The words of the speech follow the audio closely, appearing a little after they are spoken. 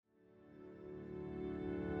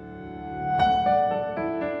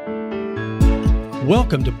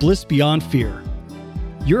Welcome to Bliss Beyond Fear.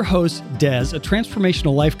 Your hosts, Des, a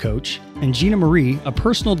transformational life coach, and Gina Marie, a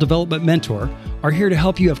personal development mentor, are here to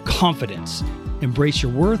help you have confidence, embrace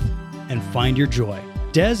your worth, and find your joy.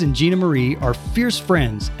 Des and Gina Marie are fierce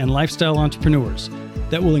friends and lifestyle entrepreneurs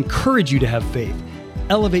that will encourage you to have faith,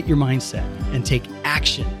 elevate your mindset, and take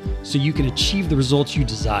action so you can achieve the results you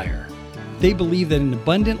desire. They believe that an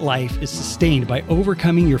abundant life is sustained by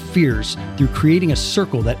overcoming your fears through creating a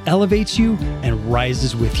circle that elevates you and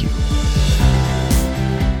rises with you.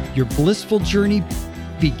 Your blissful journey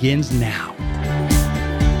begins now.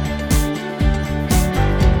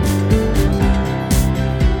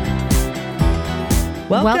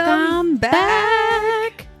 Welcome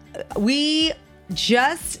back. We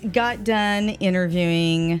just got done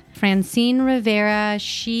interviewing Francine Rivera.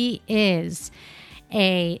 She is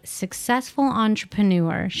a successful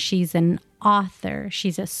entrepreneur. She's an author.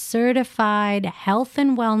 She's a certified health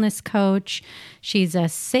and wellness coach. She's a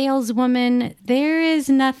saleswoman. There is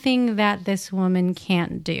nothing that this woman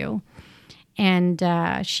can't do. And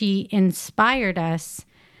she inspired us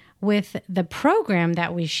with the program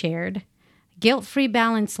that we shared. Guilt-Free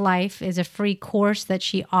Balanced Life is a free course that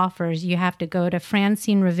she offers. You have to go to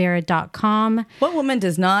FrancineRivera.com. What woman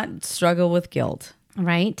does not struggle with guilt?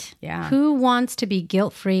 Right? Yeah. Who wants to be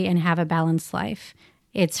guilt-free and have a balanced life?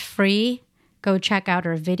 It's free. Go check out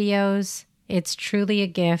her videos. It's truly a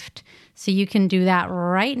gift. So you can do that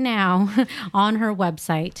right now on her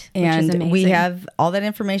website, which is amazing. We have all that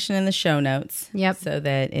information in the show notes. Yep. So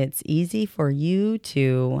that it's easy for you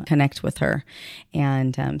to connect with her.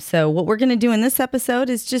 And so what we're going to do in this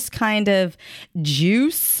episode is just kind of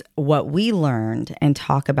juice what we learned and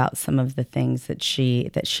talk about some of the things that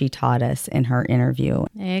she taught us in her interview.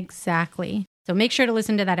 Exactly. So make sure to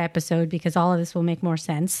listen to that episode because all of this will make more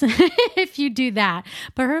sense if you do that.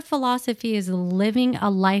 But her philosophy is living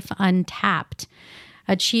a life untapped,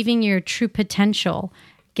 achieving your true potential,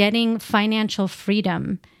 getting financial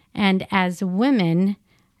freedom. And as women,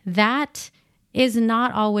 that is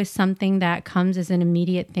not always something that comes as an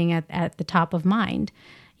immediate thing at the top of mind.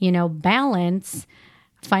 You know, balance,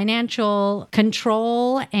 financial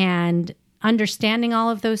control, and understanding all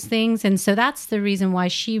of those things. And so that's the reason why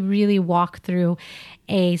she really walked through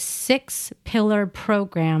a 6-pillar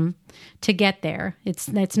program to get there. It's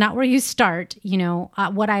not where you start. You know,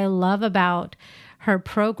 what I love about her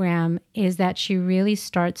program is that she really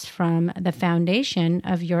starts from the foundation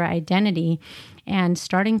of your identity and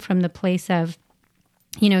starting from the place of,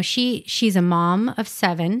 you know, she's a mom of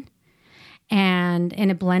 7 and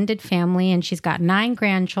in a blended family, and she's got 9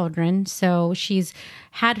 grandchildren. So she's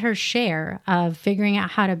had her share of figuring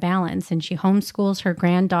out how to balance, and she homeschools her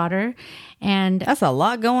granddaughter. And that's a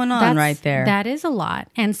lot going on right there. That is a lot.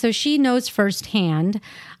 And so she knows firsthand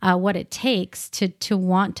what it takes to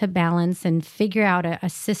want to balance and figure out a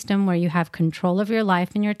system where you have control of your life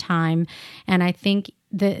and your time. And I think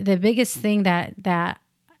the biggest thing that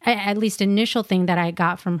at least initial thing that I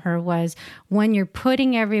got from her was when you're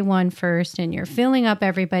putting everyone first and you're filling up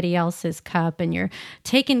everybody else's cup and you're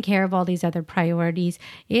taking care of all these other priorities,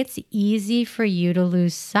 it's easy for you to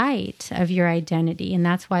lose sight of your identity. And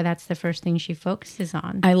that's why that's the first thing she focuses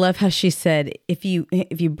on. I love how she said, if you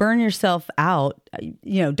burn yourself out,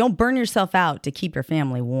 you know, don't burn yourself out to keep your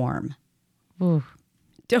family warm. Ooh.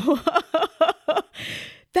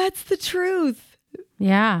 That's the truth.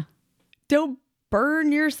 Yeah. Don't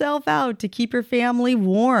burn yourself out to keep your family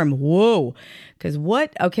warm. Whoa. Because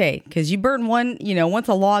you burn one, you know, once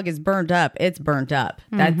a log is burnt up, it's burnt up.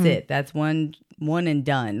 That's it. That's one and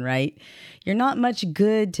done, right? You're not much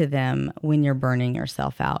good to them when you're burning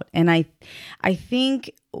yourself out. And I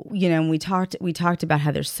think, you know, we talked about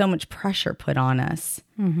how there's so much pressure put on us.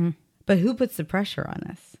 Mm-hmm. But who puts the pressure on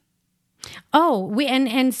us? Oh,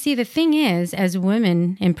 and see, the thing is, as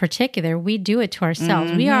women in particular, we do it to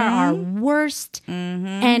ourselves. Mm-hmm. We are our worst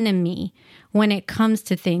enemy when it comes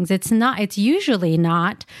to things. It's usually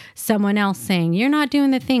not someone else saying, you're not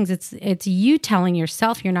doing the things. It's you telling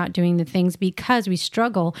yourself you're not doing the things because we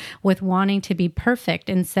struggle with wanting to be perfect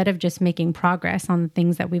instead of just making progress on the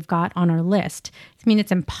things that we've got on our list. I mean,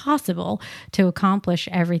 it's impossible to accomplish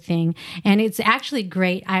everything. And it's actually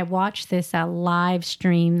great. I watched this live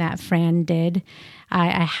stream that Fran did.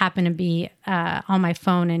 I happened to be on my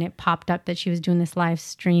phone and it popped up that she was doing this live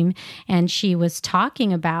stream, and she was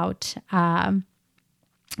talking about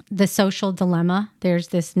the social dilemma. There's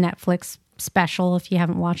this Netflix special. If you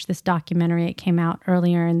haven't watched this documentary, it came out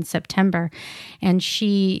earlier in September, and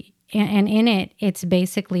in it, it's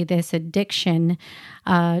basically this addiction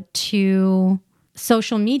to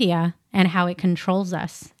social media and how it controls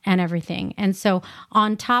us and everything. And so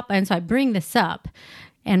I bring this up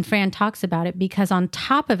And Fran talks about it because on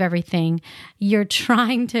top of everything, you're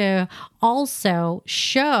trying to also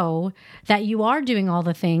show that you are doing all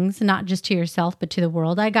the things, not just to yourself, but to the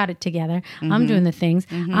world. I got it together. I'm doing the things.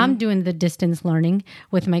 I'm doing the distance learning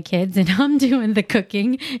with my kids, and I'm doing the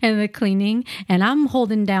cooking and the cleaning, and I'm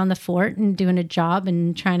holding down the fort and doing a job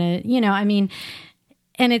and trying to,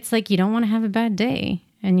 and it's like, you don't want to have a bad day,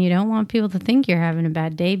 and you don't want people to think you're having a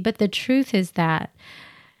bad day. But the truth is that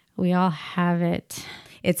we all have it.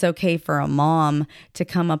 It's okay for a mom to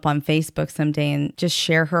come up on Facebook someday and just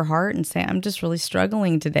share her heart and say, I'm just really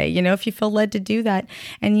struggling today. If you feel led to do that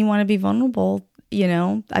and you want to be vulnerable,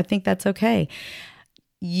 I think that's okay.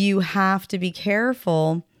 You have to be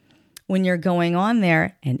careful when you're going on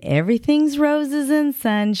there and everything's roses and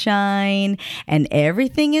sunshine and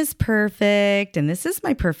everything is perfect and this is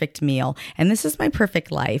my perfect meal and this is my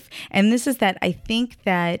perfect life. And this is that. I think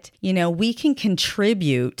that, we can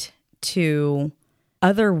contribute to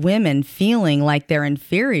other women feeling like they're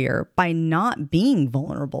inferior by not being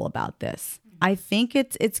vulnerable about this. I think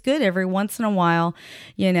it's good every once in a while,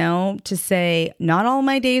 to say, not all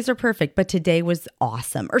my days are perfect, but today was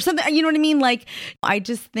awesome or something. You know what I mean? Like, I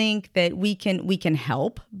just think that we can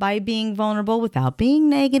help by being vulnerable without being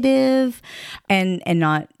negative and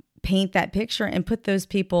not paint that picture and put those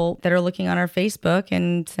people that are looking on our Facebook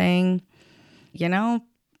and saying,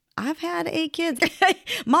 I've had 8 kids.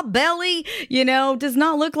 My belly, does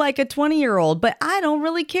not look like a 20-year-old, but I don't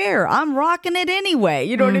really care. I'm rocking it anyway.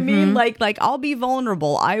 You know what I mean? Like I'll be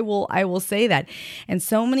vulnerable. I will say that. And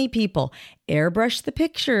so many people airbrush the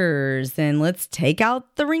pictures and let's take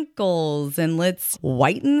out the wrinkles and let's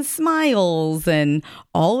whiten the smiles and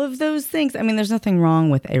all of those things. I mean, there's nothing wrong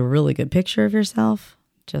with a really good picture of yourself.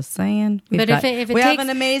 Just saying. We have an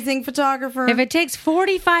amazing photographer. If it takes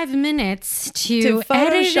 45 minutes to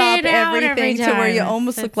Photoshop everything to where you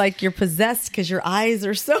almost look like you're possessed because your eyes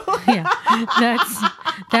are so... Yeah,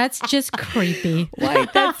 that's just creepy.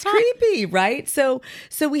 Right, that's creepy, right? So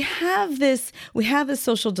we have this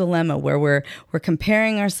social dilemma where we're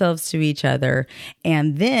comparing ourselves to each other,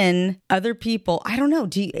 and then other people. I don't know.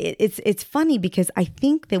 It's funny because I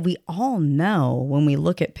think that we all know when we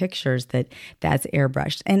look at pictures that that's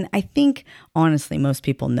airbrushed. And I think, honestly, most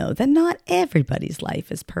people know that not everybody's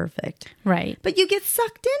life is perfect. Right. But you get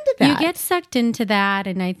sucked into that. You get sucked into that.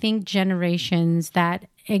 And I think generations that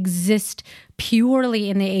exist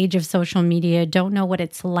purely in the age of social media don't know what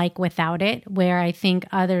it's like without it, where I think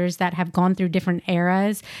others that have gone through different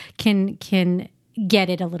eras can get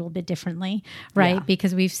it a little bit differently, right? Yeah.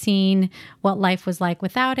 Because we've seen what life was like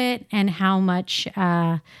without it and how much...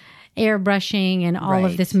 airbrushing and all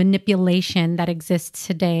of this manipulation that exists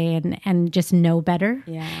today and just know better.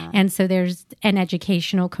 Yeah. And so there's an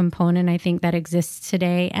educational component, I think, that exists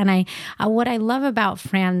today. And what I love about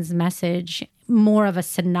Fran's message, more of a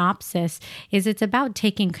synopsis, is it's about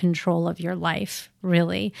taking control of your life,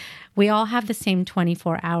 really. We all have the same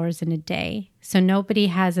 24 hours in a day. So nobody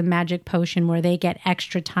has a magic potion where they get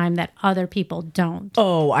extra time that other people don't.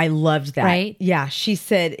 Oh, I loved that. Right? Yeah. She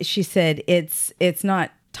said it's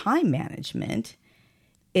not time management,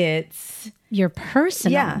 it's your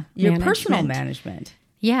personal personal management.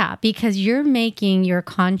 Yeah, because you're making your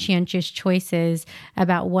conscientious choices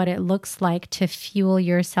about what it looks like to fuel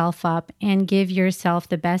yourself up and give yourself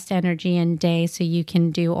the best energy and day so you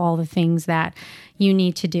can do all the things that you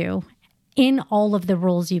need to do in all of the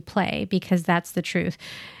roles you play, because that's the truth.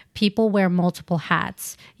 People wear multiple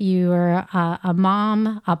hats. You're a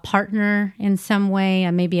mom, a partner in some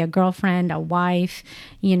way, maybe a girlfriend, a wife,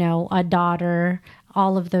 a daughter,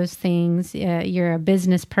 all of those things. You're a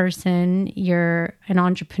business person. You're an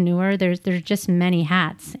entrepreneur. There's just many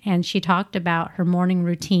hats. And she talked about her morning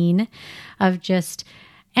routine of just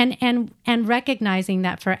and recognizing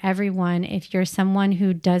that for everyone, if you're someone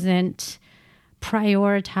who doesn't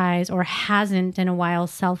prioritize or hasn't in a while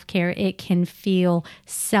self-care, it can feel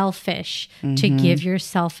selfish to give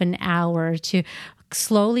yourself an hour to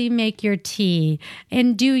slowly make your tea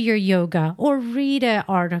and do your yoga or read an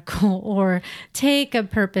article or take a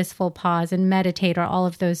purposeful pause and meditate or all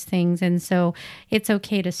of those things. And so it's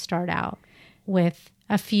okay to start out with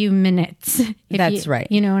a few minutes. That's right.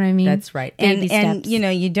 You know what I mean? That's right. Baby steps. And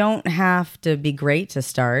you don't have to be great to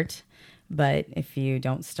start. But if you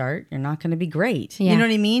don't start, you're not going to be great. Yeah. You know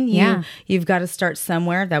what I mean? You've got to start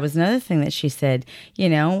somewhere. That was another thing that she said,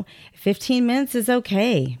 15 minutes is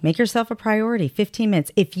okay. Make yourself a priority. 15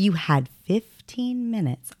 minutes. If you had 15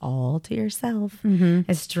 minutes all to yourself,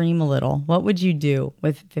 let's dream a little. What would you do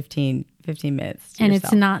with 15 minutes to and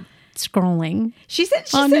yourself? It's not scrolling. She said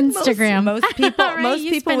Instagram. Most people, right? most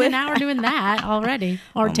you people spend an hour doing that already,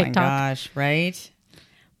 or TikTok. Oh my gosh, right?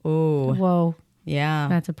 Ooh. Whoa. Yeah.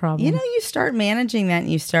 That's a problem. You know, you start managing that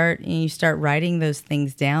and you start writing those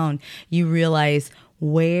things down. You realize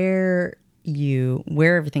where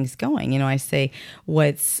everything's going. You know, I say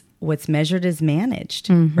what's measured is managed,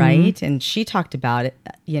 right? And she talked about it,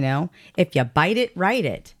 you know, if you bite it, write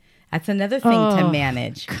it. That's another thing to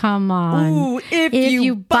manage. Come on. Ooh, if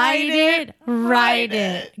you bite it, write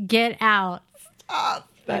it. Get out. Stop.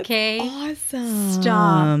 That's okay. Awesome.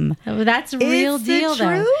 Stop. That's real It's deal, the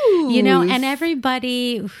though. truth. You know, and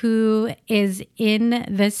everybody who is in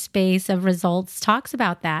this space of results talks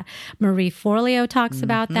about that. Marie Forleo talks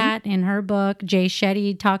about that in her book. Jay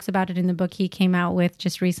Shetty talks about it in the book he came out with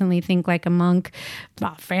just recently, Think Like a Monk.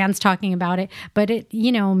 Fans talking about it. But it,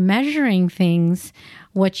 you know, measuring things,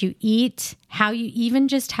 what you eat, how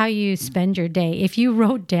you spend your day. If you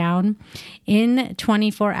wrote down in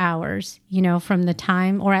 24 hours, you know, from the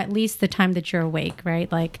time, or at least the time that you're awake,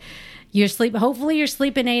 right? Like hopefully you're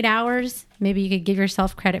sleeping 8 hours. Maybe you could give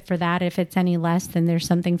yourself credit for that. If it's any less, then there's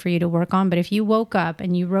something for you to work on. But if you woke up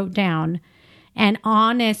and you wrote down and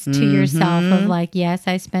honest to yourself of like, yes,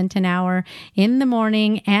 I spent an hour in the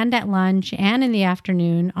morning and at lunch and in the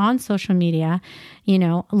afternoon on social media, you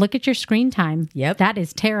know, look at your screen time. Yep. That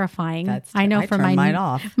is terrifying. I turn mine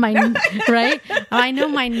off. Right? I know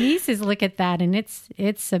my nieces look at that and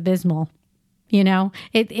it's abysmal. You know,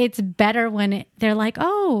 it's better when they're like,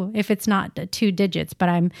 oh, if it's not 2 digits,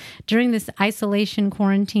 but during this isolation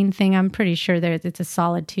quarantine thing, I'm pretty sure it's a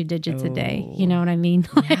solid 2 digits a day. You know what I mean?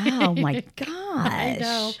 Yeah, oh my gosh. I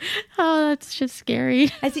know. Oh, that's just scary.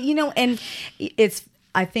 I see, you know, and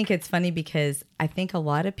I think it's funny because I think a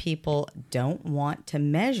lot of people don't want to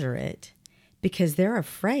measure it because they're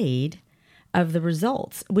afraid of the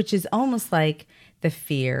results, which is almost like the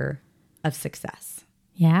fear of success.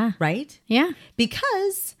 Yeah. Right? Yeah.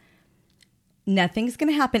 Because nothing's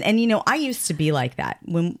going to happen. And, you know, I used to be like that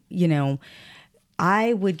when, you know,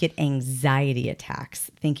 I would get anxiety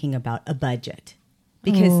attacks thinking about a budget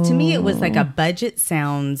because to me, it was like a budget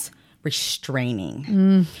sounds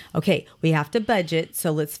restraining. Okay, we have to budget.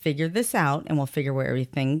 So let's figure this out and we'll figure where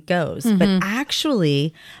everything goes. But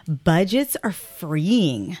actually, budgets are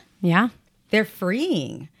freeing. Yeah. They're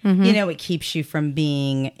freeing. You know, it keeps you from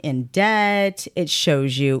being in debt. It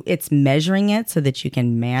shows you, it's measuring it so that you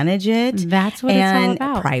can manage it. That's what it's all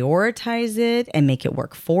about. And prioritize it and make it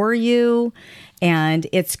work for you. And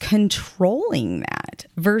it's controlling that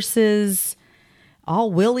versus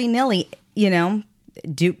all willy-nilly, you know,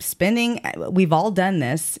 dupe spending. We've all done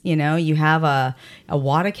this. You know, you have a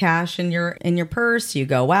wad of cash in your purse, you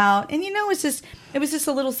go out and, you know, it was just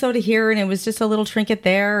a little soda here and it was just a little trinket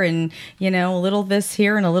there and, you know, a little this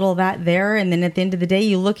here and a little that there. And then at the end of the day,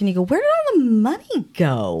 you look and you go, where did all the money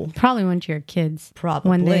go? Probably went to your kids.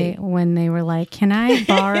 Probably. When they were like, can I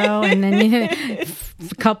borrow? And then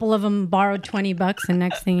a couple of them borrowed $20 and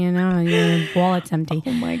next thing you know, your wallet's empty.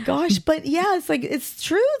 Oh my gosh. But yeah, it's like, it's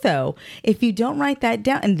true though. If you don't write that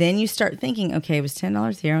down and then you start thinking, okay, it was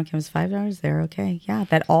 $10 here. Okay, it was $5 there. Okay. Yeah.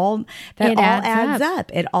 That all adds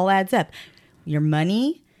up. It all adds up. Your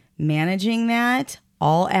money, managing that,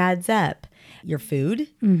 all adds up. Your food,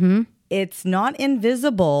 it's not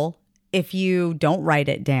invisible if you don't write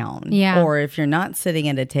it down. Yeah. Or if you're not sitting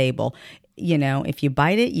at a table. You know, if you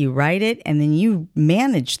bite it, you write it, and then you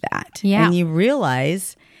manage that. Yeah. And you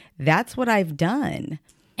realize that's what I've done.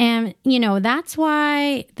 And, you know, that's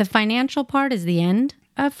why the financial part is the end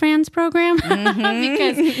of Fran's program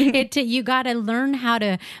because you got to learn how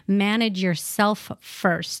to manage yourself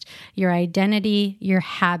first, your identity, your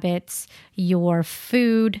habits, your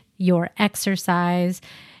food, your exercise,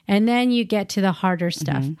 and then you get to the harder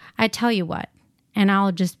stuff. I tell you what, and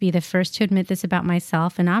I'll just be the first to admit this about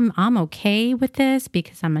myself, and I'm okay with this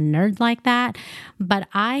because I'm a nerd like that, but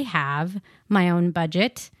I have my own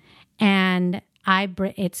budget and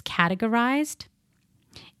it's categorized.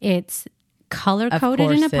 It's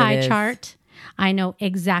color-coded in a pie chart. I know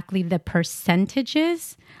exactly the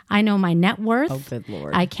percentages. I know my net worth. Oh, good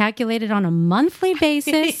Lord. I calculate it on a monthly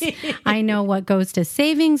basis. I know what goes to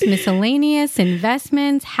savings, miscellaneous,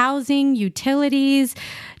 investments, housing, utilities,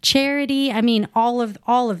 charity. I mean, all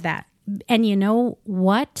of that. And you know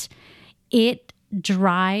what? It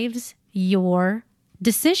drives your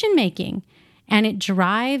decision making and it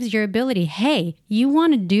drives your ability. Hey, you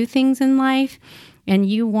want to do things in life and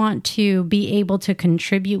you want to be able to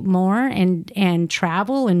contribute more and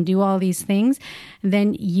travel and do all these things,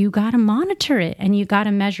 then you got to monitor it and you got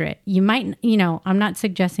to measure it. You might, you know, I'm not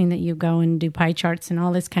suggesting that you go and do pie charts and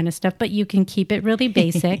all this kind of stuff, but you can keep it really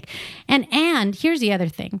basic. and here's the other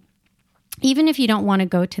thing. Even if you don't want to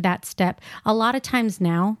go to that step, a lot of times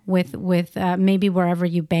now with maybe wherever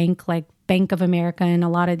you bank, like Bank of America and a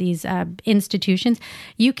lot of these institutions,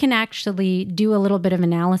 you can actually do a little bit of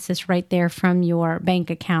analysis right there from your bank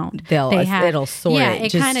account. It'll sort yeah,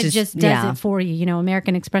 it. It kind of just does it for you.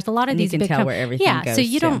 American Express, a lot of and these you can tell where everything goes. So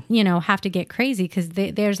you don't, have to get crazy because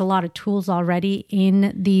there's a lot of tools already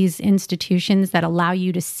in these institutions that allow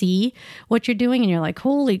you to see what you're doing, and you're like,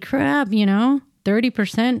 holy crap,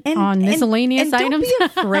 30% on miscellaneous items.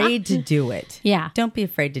 Don't be afraid to do it. Yeah. Don't be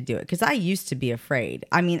afraid to do it. Because I used to be afraid.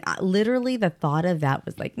 I mean, literally the thought of that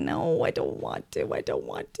was like, no, I don't want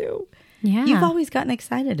to. Yeah. You've always gotten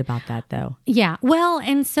excited about that though. Yeah. Well,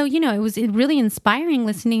 and so, it was really inspiring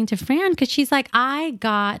listening to Fran because she's like, I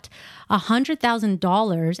got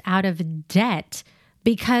 $100,000 out of debt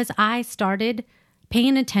because I started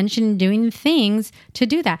paying attention and doing things to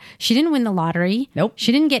do that. She didn't win the lottery. Nope.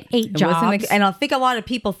 She didn't get 8 jobs. And I think a lot of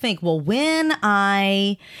people think, well, when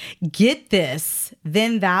I get this,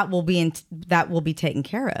 then that will be taken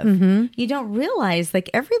care of. Mm-hmm. You don't realize like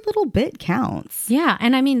every little bit counts. Yeah.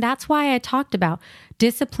 And I mean, that's why I talked about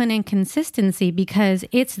discipline and consistency, because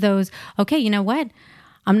it's those, okay, you know what?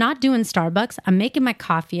 I'm not doing Starbucks. I'm making my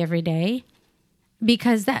coffee every day.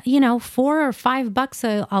 Because that, $4 or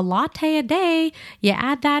 $5 a latte a day, you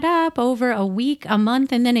add that up over a week, a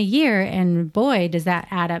month, and then a year. And boy, does that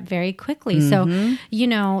add up very quickly. Mm-hmm.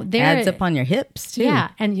 So, there adds up on your hips too. Yeah.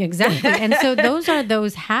 And exactly. And so those are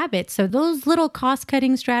those habits. So those little cost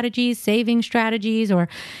cutting strategies, saving strategies, or,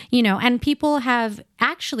 and people have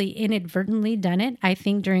actually inadvertently done it, I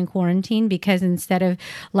think, during quarantine, because instead of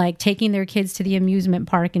like taking their kids to the amusement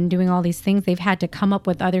park and doing all these things, they've had to come up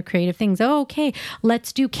with other creative things. Oh, okay,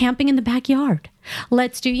 let's do camping in the backyard.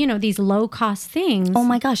 Let's do, these low cost things. Oh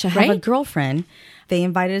my gosh, I have a girlfriend. They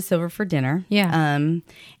invited us over for dinner. Yeah.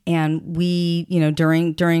 And we,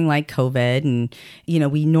 during like COVID, and,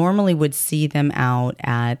 we normally would see them out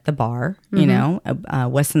at the bar,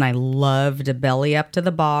 Wes and I love to belly up to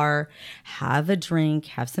the bar, have a drink,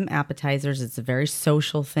 have some appetizers. It's a very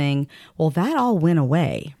social thing. Well, that all went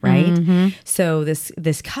away, right? Mm-hmm. So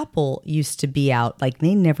this couple used to be out, like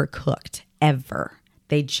they never cooked ever.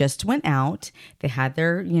 They just went out. They had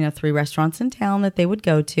their, 3 restaurants in town that they would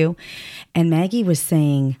go to. And Maggie was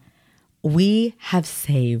saying, we have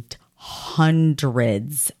saved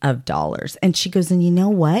hundreds of dollars. And she goes, and you know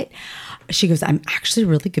what? She goes, I'm actually a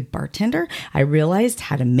really good bartender. I realized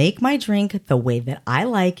how to make my drink the way that I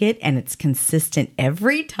like it. And it's consistent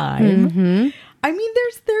every time. Mm-hmm. I mean,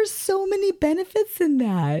 there's so many benefits in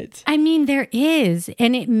that. I mean, there is.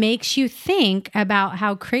 And it makes you think about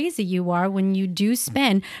how crazy you are when you do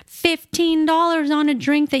spend $15 on a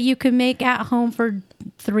drink that you could make at home for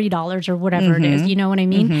 $3 or whatever it is. You know what I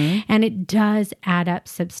mean? Mm-hmm. And it does add up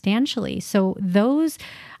substantially. So those,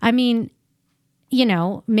 I mean,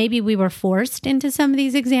 maybe we were forced into some of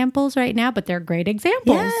these examples right now, but they're great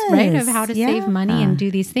examples, right? Of how to save money and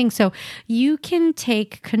do these things. So you can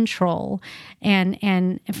take control.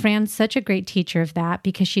 And Fran's such a great teacher of that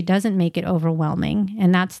because she doesn't make it overwhelming.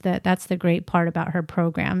 And that's the great part about her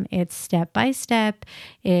program. It's step by step.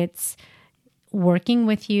 It's working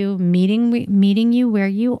with you, meeting you where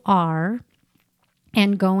you are,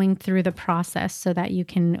 and going through the process so that you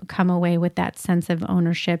can come away with that sense of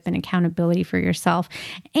ownership and accountability for yourself,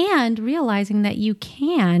 and realizing that you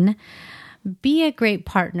can be a great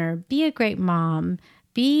partner, be a great mom,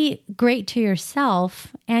 be great to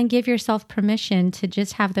yourself, and give yourself permission to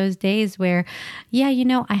just have those days where,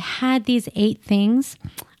 I had these 8 things.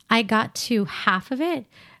 I got to half of it,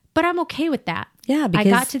 but I'm okay with that. Yeah, because I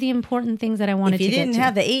got to the important things that I wanted to get to. If you didn't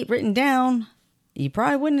have the 8 written down, you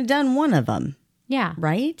probably wouldn't have done one of them. Yeah.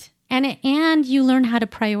 Right? And you learn how to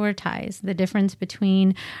prioritize the difference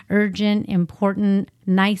between urgent, important,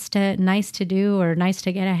 nice to do or nice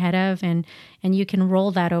to get ahead of, and you can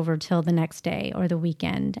roll that over till the next day or the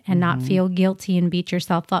weekend and not feel guilty and beat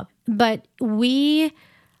yourself up. But we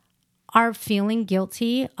are feeling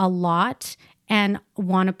guilty a lot and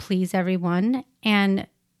want to please everyone, and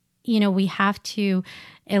we have to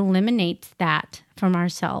eliminate that from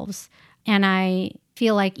ourselves. And I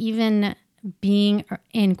feel like even being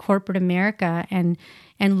in corporate America and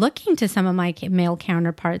looking to some of my male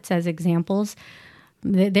counterparts as examples,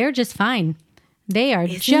 they're just fine. They are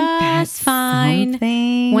just fine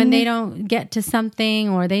when they don't get to something,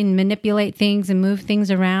 or they manipulate things and move things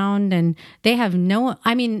around, and they have no,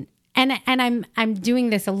 I mean, and I'm doing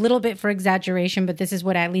this a little bit for exaggeration, but this is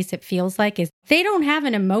what at least it feels like, is they don't have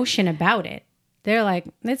an emotion about it. They're like,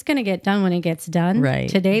 it's going to get done when it gets done. Right.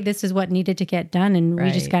 Today, this is what needed to get done, and we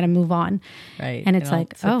just got to move on. Right. And it's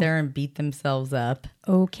like, sit there and beat themselves up.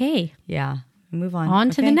 Okay. Yeah. Move on. On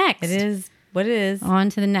to the next. It is what it is. On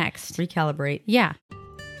to the next. Recalibrate. Yeah.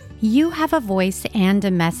 You have a voice and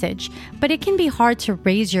a message, but it can be hard to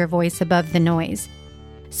raise your voice above the noise.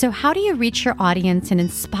 So how do you reach your audience and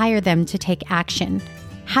inspire them to take action?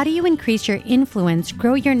 How do you increase your influence,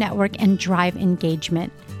 grow your network, and drive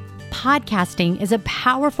engagement? Podcasting is a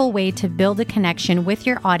powerful way to build a connection with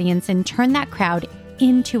your audience and turn that crowd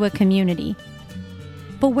into a community.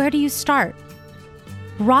 But where do you start?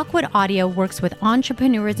 Rockwood Audio works with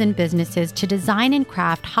entrepreneurs and businesses to design and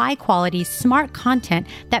craft high-quality, smart content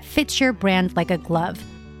that fits your brand like a glove.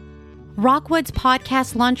 Rockwood's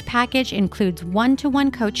podcast launch package includes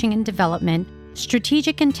one-to-one coaching and development,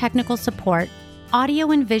 strategic and technical support,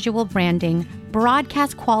 audio and visual branding,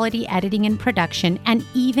 broadcast quality editing and production, and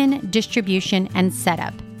even distribution and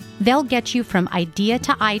setup. They'll get you from idea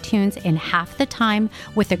to iTunes in half the time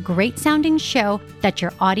with a great sounding show that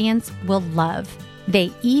your audience will love.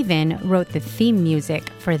 They even wrote the theme music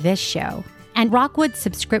for this show. And Rockwood's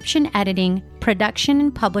subscription editing, production,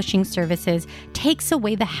 and publishing services takes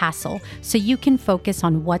away the hassle so you can focus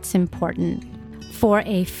on what's important. For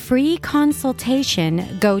a free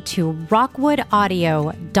consultation, go to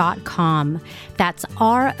rockwoodaudio.com. That's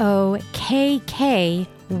ROKK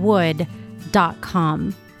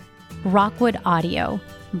wood.com. Rockwood Audio.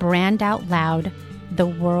 Brand out loud. The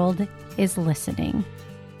world is listening.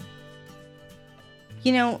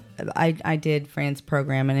 You know, I did Fran's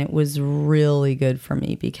program and it was really good for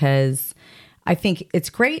me because I think it's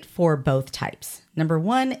great for both types. Number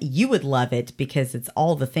one, you would love it because it's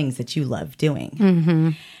all the things that you love doing. Mm-hmm.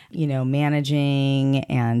 You know, managing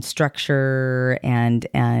and structure and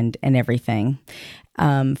everything.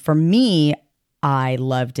 For me, I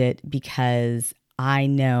loved it because I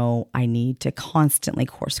know I need to constantly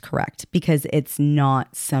course correct because it's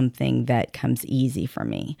not something that comes easy for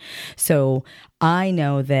me. So I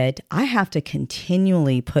know that I have to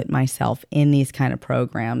continually put myself in these kind of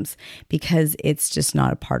programs because it's just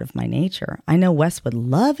not a part of my nature. I know Wes would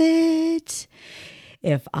love it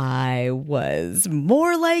if I was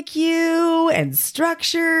more like you and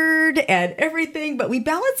structured and everything, but we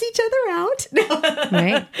balance each other out.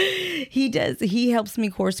 Right? He does. He helps me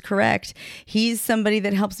course correct. He's somebody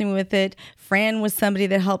that helps me with it. Fran was somebody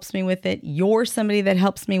that helps me with it. You're somebody that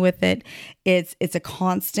helps me with it. It's a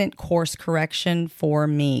constant course correction for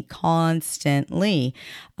me, constantly.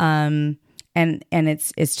 And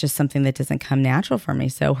it's just something that doesn't come natural for me.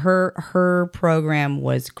 So her program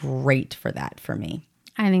was great for that for me.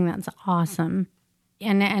 I think that's awesome.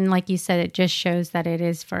 And like you said, it just shows that it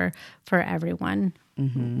is for everyone.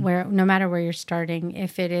 Mm-hmm. Where no matter where you're starting,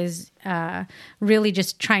 if it is really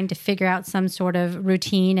just trying to figure out some sort of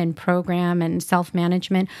routine and program and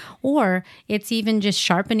self-management, or it's even just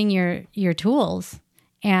sharpening your tools.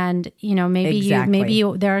 And, you know, maybe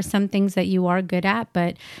there are some things that you are good at,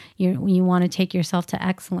 but you want to take yourself to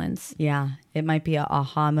excellence. Yeah. It might be an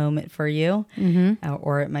aha moment for you, mm-hmm.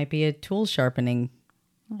 Or it might be a tool sharpening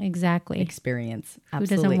experience.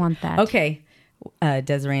 Absolutely. Who doesn't want that? Okay.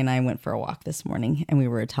 Desiree and I went for a walk this morning and we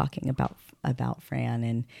were talking about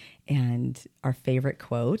Fran and our favorite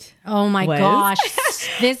quote. Oh my gosh.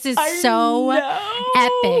 This is so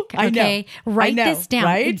epic. Okay. Write this down.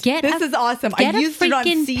 Right? This is awesome. I used it on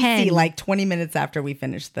CC pen. Like 20 minutes after we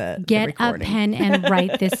finished the recording. Get a pen and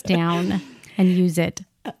write this down and use it.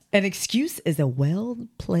 An excuse is a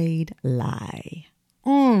well-played lie.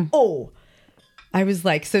 Oh, I was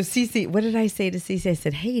like, so Cece, what did I say to Cece? I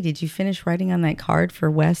said, hey, did you finish writing on that card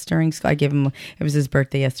for Wes during school? I gave him, it was his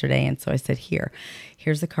birthday yesterday. And so I said,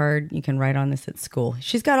 here's a card. You can write on this at school.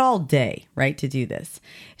 She's got all day, right, to do this.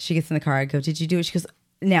 She gets in the car. I go, did you do it? She goes,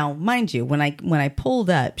 now, mind you, when I pulled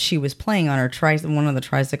up, she was playing on her one of the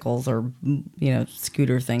tricycles or, you know,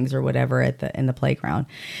 scooter things or whatever in the playground.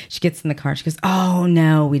 She gets in the car. She goes, oh,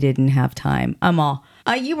 no, we didn't have time. I'm all,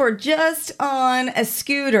 you were just on a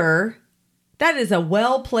scooter. That is a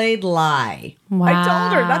well-played lie. Wow. I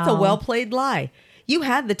told her that's a well-played lie. You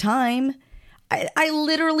had the time. I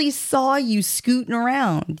literally saw you scooting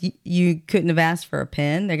around. You couldn't have asked for a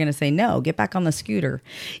pen. They're going to say, no, get back on the scooter.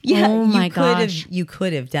 Yeah, oh my gosh. You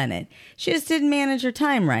could have done it. She just didn't manage her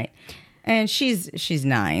time right. And she's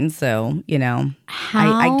 9, so, you know,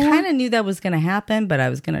 I kind of knew that was going to happen, but I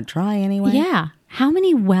was going to try anyway. Yeah. How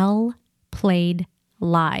many well-played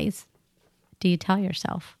lies do you tell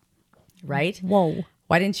yourself? Right? Whoa.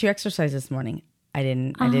 Why didn't you exercise this morning? I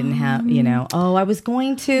didn't have, you know, I was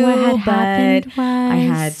going to, what had happened was I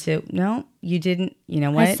had to. No, you didn't. You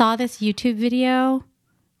know what? I saw this YouTube video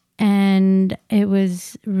and it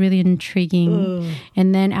was really intriguing. Ugh.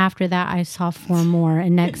 And then after that, I saw 4 more.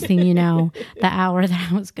 And next thing you know, the hour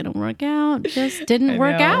that I was going to work out just didn't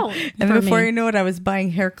work out. And before you know it, I was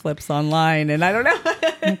buying hair clips online and I don't know.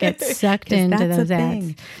 I get sucked into those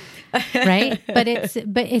ads. right? But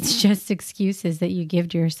it's just excuses that you give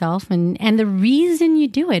to yourself, and the reason you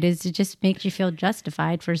do it is it just makes you feel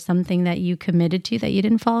justified for something that you committed to that you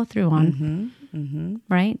didn't follow through on,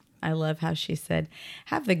 right? I love how she said,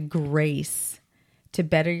 have the grace to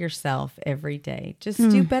better yourself every day. Just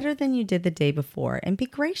do better than you did the day before and be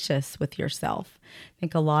gracious with yourself. I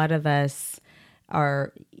think a lot of us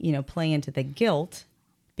are, play into the guilt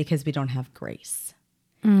because we don't have grace.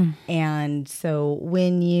 And so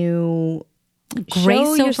when you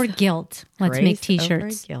grace over guilt, let's make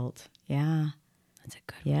t-shirts. Over guilt. Yeah. That's a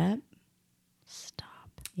good Yep.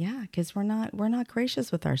 Stop. Yeah, because we're not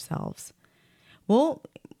gracious with ourselves. Well,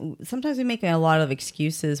 sometimes we make a lot of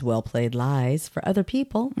excuses, well-played lies for other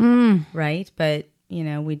people, right? But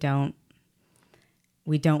we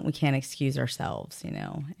can't excuse ourselves,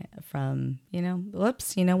 from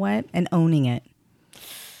whoops, you know what? And owning it.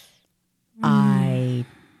 I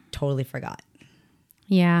totally forgot.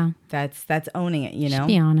 Yeah. That's owning it, Just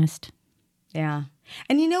be honest. Yeah.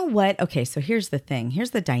 And you know what? Okay, so here's the thing.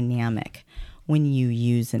 Here's the dynamic when you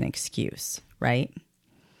use an excuse, right?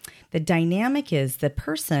 The dynamic is the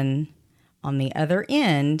person on the other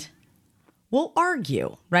end will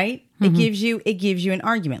argue, right? It gives you an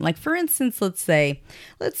argument. Like, for instance, let's say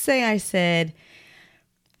I said,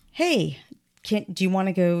 "Hey, do you want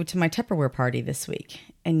to go to my Tupperware party this week?"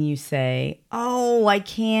 And you say, "Oh, I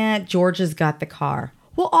can't. Georgia's got the car."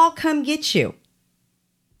 "Well, I'll come get you."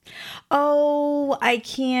 "Oh, I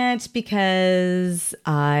can't because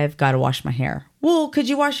I've got to wash my hair." "Well, could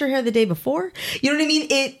you wash your hair the day before?" You know what I mean?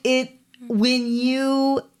 It when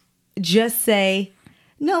you just say,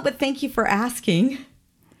 "No, but thank you for asking."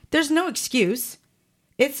 There's no excuse.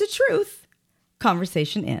 It's the truth.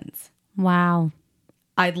 Conversation ends. Wow.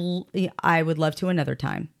 I would love to another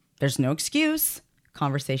time. There's no excuse.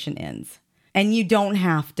 Conversation ends. And you don't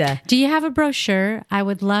have to. Do you have a brochure? I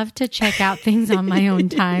would love to check out things on my own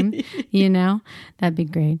time. That'd be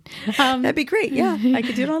great. That'd be great. Yeah, I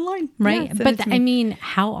could do it online. Right. Yeah, but I mean,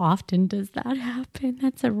 how often does that happen?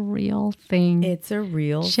 That's a real thing. It's a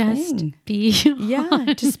real thing. Just be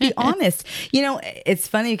honest. Just be honest. It's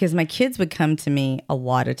funny because my kids would come to me a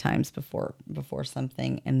lot of times before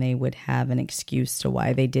something, and they would have an excuse to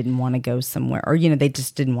why they didn't want to go somewhere, or they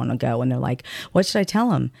just didn't want to go, and they're like, "What should I tell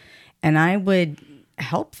them?" And I would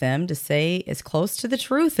help them to say as close to the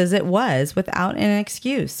truth as it was without an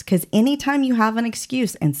excuse. Because anytime you have an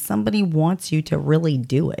excuse and somebody wants you to really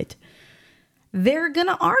do it, they're going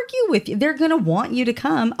to argue with you. They're going to want you to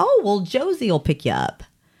come. "Oh, well, Josie will pick you up."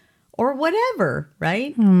 Or whatever,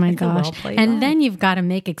 right? Oh my gosh. And then you've got to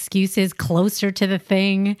make excuses closer to the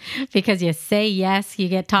thing because you say yes, you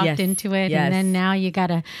get talked into it. Yes. And then now you got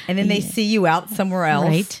to. And then they see you out somewhere else.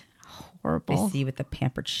 Right. Horrible. They see you at the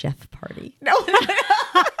Pampered Chef party. No.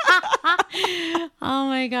 Oh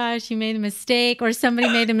my gosh, you made a mistake, or somebody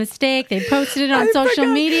made a mistake. They posted it on social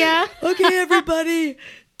media. Okay, everybody,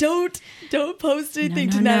 don't post anything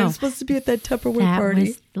tonight. No. I'm supposed to be at that Tupperware party. That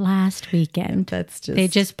was last weekend. They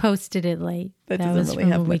just posted it late. That doesn't really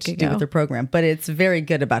have much to do with their program, but it's very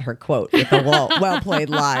good about her quote with a well-played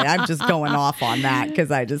lie. I'm just going off on that because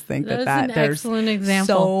I just think that an there's excellent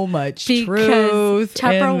example. So much truth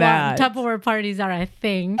in that. Tupperware parties are a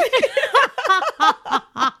thing.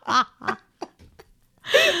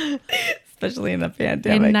 Especially in the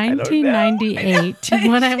pandemic. In 1998,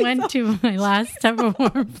 when I went to my last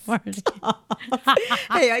Tupperware party.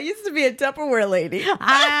 Hey, I used to be a Tupperware lady.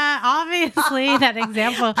 Obviously, that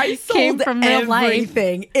example came from real life.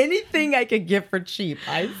 Anything I could get for cheap,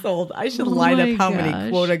 I sold. I should line up how many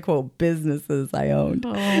quote-unquote businesses I owned.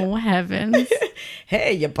 Oh, heavens.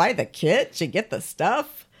 Hey, you buy the kit, you get the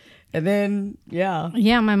stuff, and then, yeah.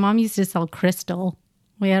 Yeah, my mom used to sell crystal.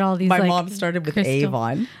 We had all these. My mom started with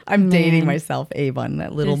Avon. I'm dating myself. Avon,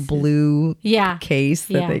 that little blue case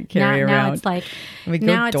that they carry around.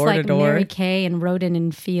 Now it's like Mary Kay and Roden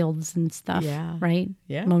and Fields and stuff. Yeah. Right.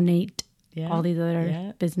 Yeah. Monate. Yeah. All these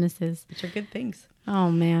other businesses, which are good things.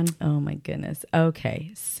 Oh man. Oh my goodness.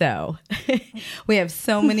 Okay, so we have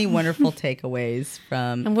so many wonderful takeaways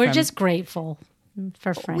and we're just grateful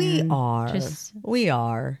for Fran. We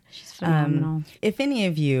are. She's phenomenal. If any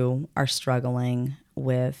of you are struggling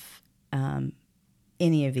with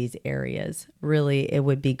any of these areas, really, it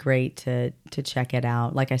would be great to check it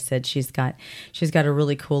out. Like I said, she's got a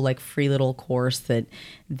really cool free little course that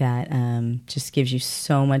just gives you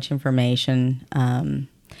so much information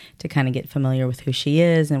to kind of get familiar with who she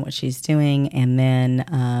is and what she's doing, and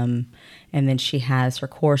then she has her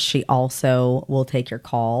course. She also will take your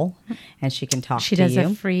call, and she can talk to you. She does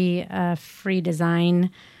a free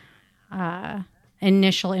design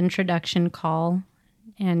initial introduction call,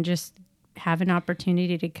 and just have an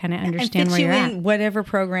opportunity to kind of and understand fit where you you're in at. whatever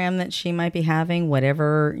program that she might be having,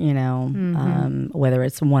 whatever, whether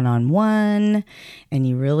it's one-on-one and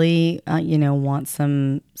you really, want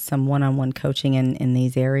some one-on-one coaching in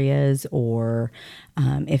these areas, or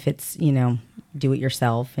if it's, do it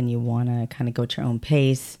yourself and you want to kind of go at your own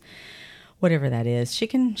pace, whatever that is, she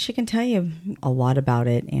can tell you a lot about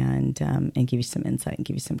it and give you some insight and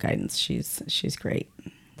give you some guidance. She's great.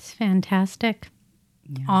 It's fantastic.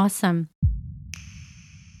 Yeah. Awesome.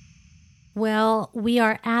 Well, we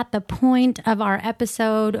are at the point of our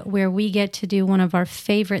episode where we get to do one of our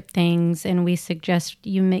favorite things, and we suggest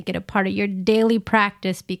you make it a part of your daily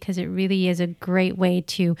practice because it really is a great way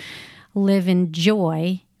to live in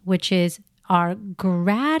joy, which is our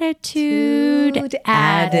gratitude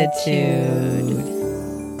attitude.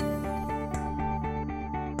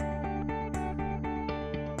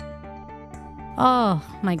 Oh,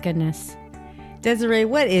 my goodness. Desiree,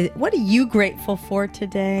 what are you grateful for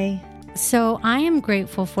today? So I am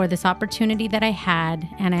grateful for this opportunity that I had,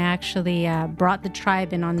 and I actually brought the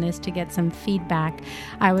tribe in on this to get some feedback.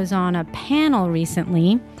 I was on a panel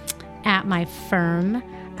recently at my firm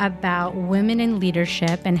about women in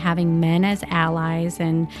leadership and having men as allies,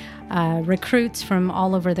 and recruits from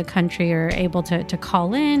all over the country are able to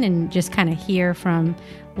call in and just kind of hear from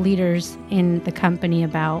leaders in the company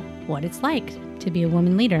about what it's like to be a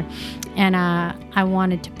woman leader. And I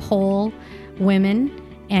wanted to poll women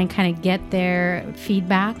and kind of get their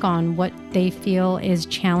feedback on what they feel is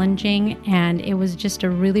challenging. And it was just a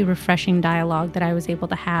really refreshing dialogue that I was able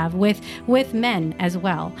to have with men as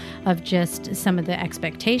well, of just some of the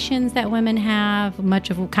expectations that women have, much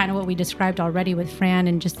of kind of what we described already with Fran,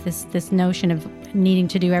 and just this notion of needing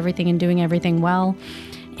to do everything and doing everything well,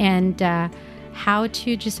 and how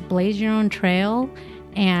to just blaze your own trail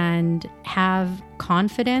and have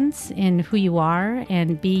confidence in who you are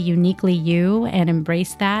and be uniquely you and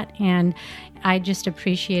embrace that. And I just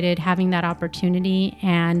appreciated having that opportunity,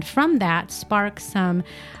 and from that spark some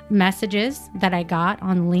messages that I got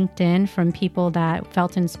on LinkedIn from people that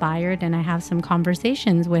felt inspired, and I have some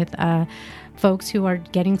conversations with folks who are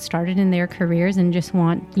getting started in their careers and just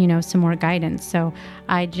want, some more guidance. So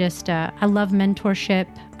I just, I love mentorship.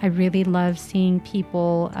 I really love seeing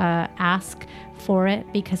people ask for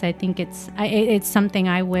it, because I think it's something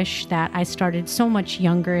I wish that I started so much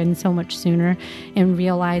younger and so much sooner, in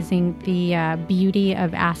realizing the beauty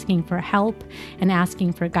of asking for help and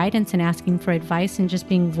asking for guidance and asking for advice and just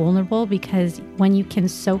being vulnerable, because when you can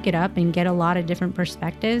soak it up and get a lot of different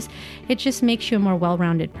perspectives, it just makes you a more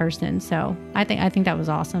well-rounded person. So I think that was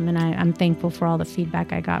awesome, and I'm thankful for all the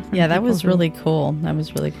feedback I got from that was really cool. That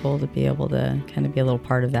was really cool to be able to kind of be a little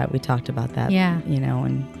part of that. We talked about that,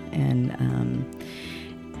 and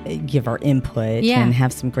give our input and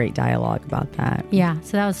have some great dialogue about that. Yeah,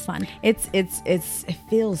 so that was fun. It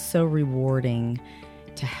feels so rewarding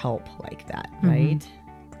to help like that, right?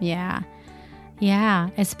 Yeah. Yeah,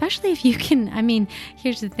 especially if you can,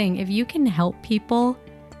 here's the thing, if you can help people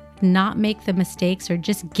not make the mistakes or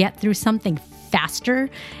just get through something faster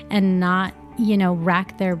and not,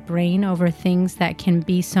 rack their brain over things that can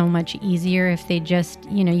be so much easier if they just,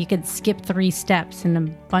 you could skip 3 steps and a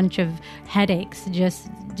bunch of headaches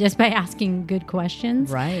just by asking good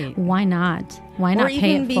questions. Right. Why not? Why not pay it forward?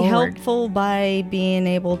 Or even be helpful by being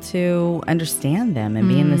able to understand them and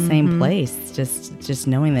be in the same place. Just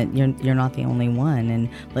knowing that you're not the only one, and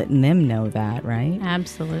letting them know that, right?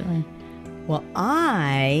 Absolutely. Well,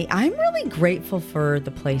 I'm really grateful for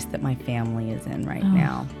the place that my family is in right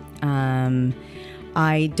now.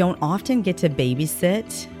 I don't often get to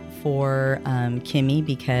babysit for Kimmy,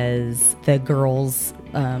 because the girls,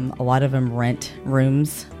 a lot of them rent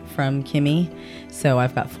rooms from Kimmy. So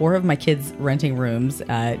I've got 4 of my kids renting rooms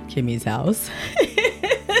at Kimmy's house.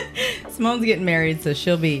 Simone's getting married, so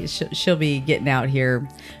she'll be getting out here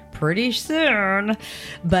pretty soon.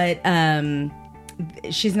 But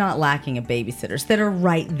she's not lacking of babysitters that are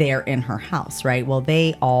right there in her house, right? Well,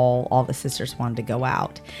 all the sisters wanted to go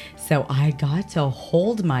out. So I got to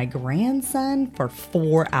hold my grandson for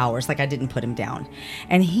 4 hours. Like, I didn't put him down.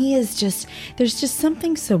 And he is there's just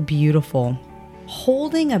something so beautiful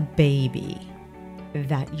holding a baby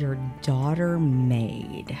that your daughter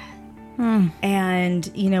made. And,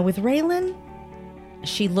 with Raylan,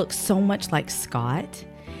 she looks so much like Scott.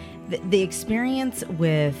 The experience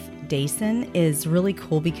with Dason is really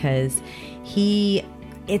cool, because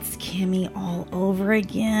it's Kimmy all over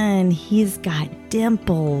again. He's got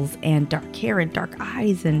dimples and dark hair and dark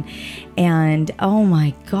eyes, and oh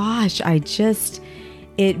my gosh,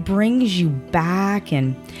 it brings you back.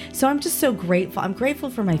 And so I'm just so grateful. I'm grateful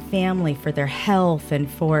for my family, for their health, and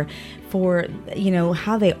for for,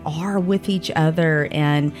 how they are with each other,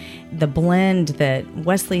 and the blend that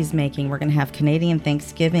Wesley's making. We're going to have Canadian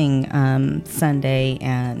Thanksgiving Sunday,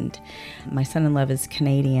 and my son-in-law is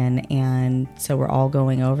Canadian, and so we're all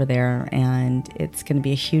going over there, and it's going to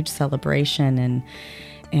be a huge celebration.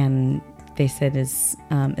 And they said, is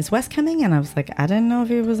Wes coming? And I was like, I didn't know if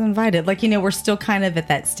he was invited. Like, we're still kind of at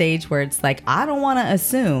that stage where it's like, I don't want to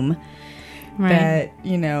assume that,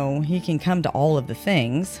 he can come to all of the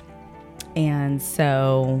things. And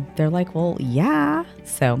so they're like, well, yeah.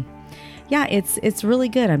 So yeah, it's really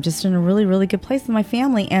good. I'm just in a really, really good place with my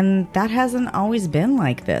family. And that hasn't always been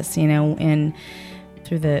like this, and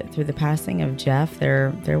through the passing of Jeff,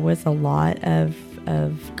 there was a lot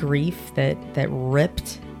of grief that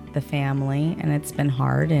ripped the family, and it's been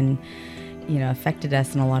hard and affected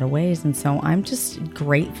us in a lot of ways. And so I'm just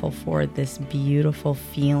grateful for this beautiful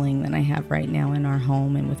feeling that I have right now in our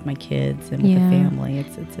home and with my kids and with the family.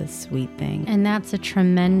 It's a sweet thing. And that's a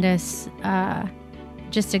tremendous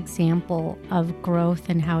just example of growth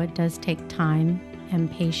and how it does take time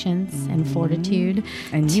and patience and fortitude.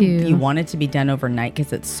 And you want it to be done overnight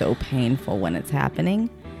because it's so painful when it's happening.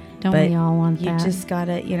 Don't we all want that? You just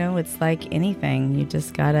gotta, it's like anything. You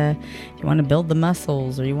just gotta, if you want to build the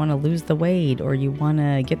muscles, or you want to lose the weight, or you want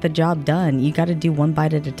to get the job done, you got to do one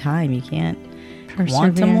bite at a time. You can't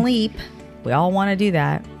quantum leap. We all want to do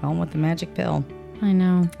that. We all want the magic pill. I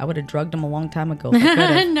know. I would have drugged him a long time ago.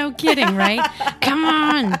 No kidding, right? Come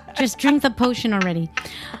on, just drink the potion already.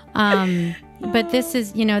 But this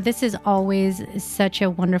is always such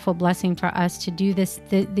a wonderful blessing for us to do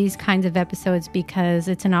these kinds of episodes, because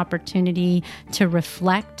it's an opportunity to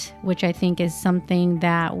reflect, which I think is something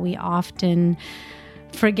that we often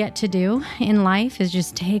forget to do in life, is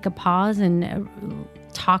just take a pause and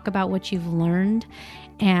talk about what you've learned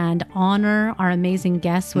and honor our amazing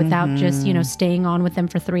guests without just, staying on with them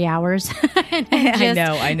for 3 hours. and just,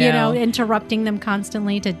 I know. Interrupting them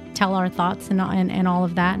constantly to tell our thoughts and all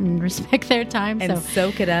of that, and respect their time. And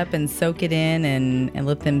soak it up and soak it in and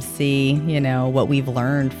let them see, what we've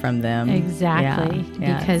learned from them. Exactly.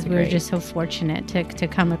 Yeah, because we're just so fortunate to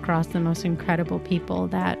come across the most incredible people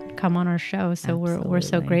that come on our show. So we're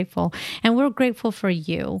so grateful. And we're grateful for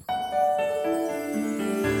you.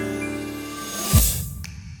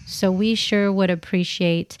 So we sure would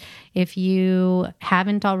appreciate if you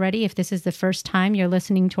haven't already, if this is the first time you're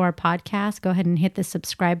listening to our podcast, go ahead and hit the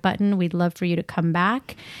subscribe button. We'd love for you to come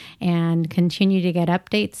back and continue to get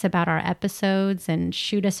updates about our episodes, and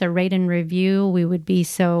shoot us a rate and review. We would be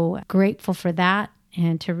so grateful for that,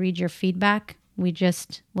 and to read your feedback. We'll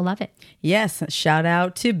love it. Yes. Shout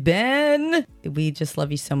out to Ben. We just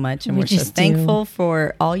love you so much. And we're so thankful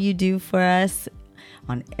for all you do for us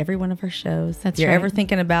on every one of our shows. That's If you're right. ever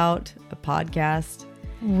thinking about a podcast,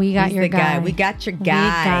 we got your guy. We got your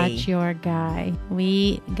guy. We got your guy.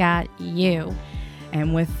 We got you.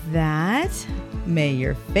 And with that, may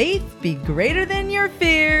your faith be greater than your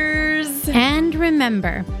fears. And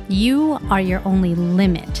remember, you are your only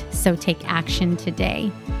limit. So take action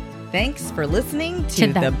today. Thanks for listening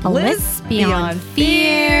to the Bliss Beyond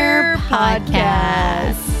Fear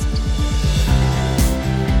podcast.